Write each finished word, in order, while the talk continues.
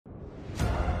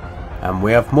And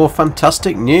we have more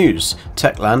fantastic news!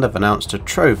 Techland have announced a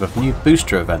trove of new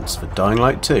booster events for Dying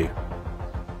Light 2.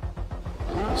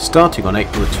 Starting on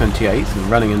April the 28th and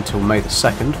running until May the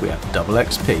 2nd, we have double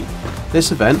XP.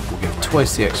 This event will give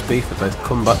twice the XP for both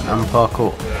combat and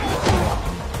parkour.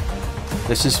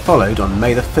 This is followed on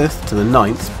May the 5th to the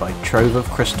 9th by Trove of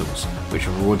Crystals, which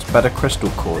rewards better crystal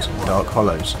cores in Dark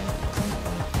Hollows.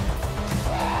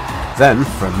 Then,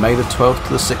 from May the 12th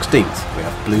to the 16th, we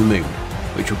have Blue Moon,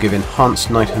 which will give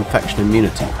enhanced night infection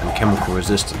immunity and chemical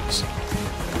resistance.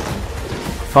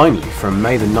 Finally, from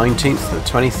May the 19th to the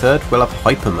 23rd, we'll have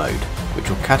Hyper Mode, which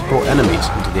will catapult enemies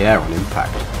into the air on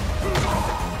impact.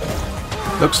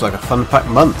 Looks like a fun-packed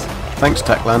month. Thanks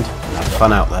Techland, and have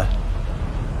fun out there.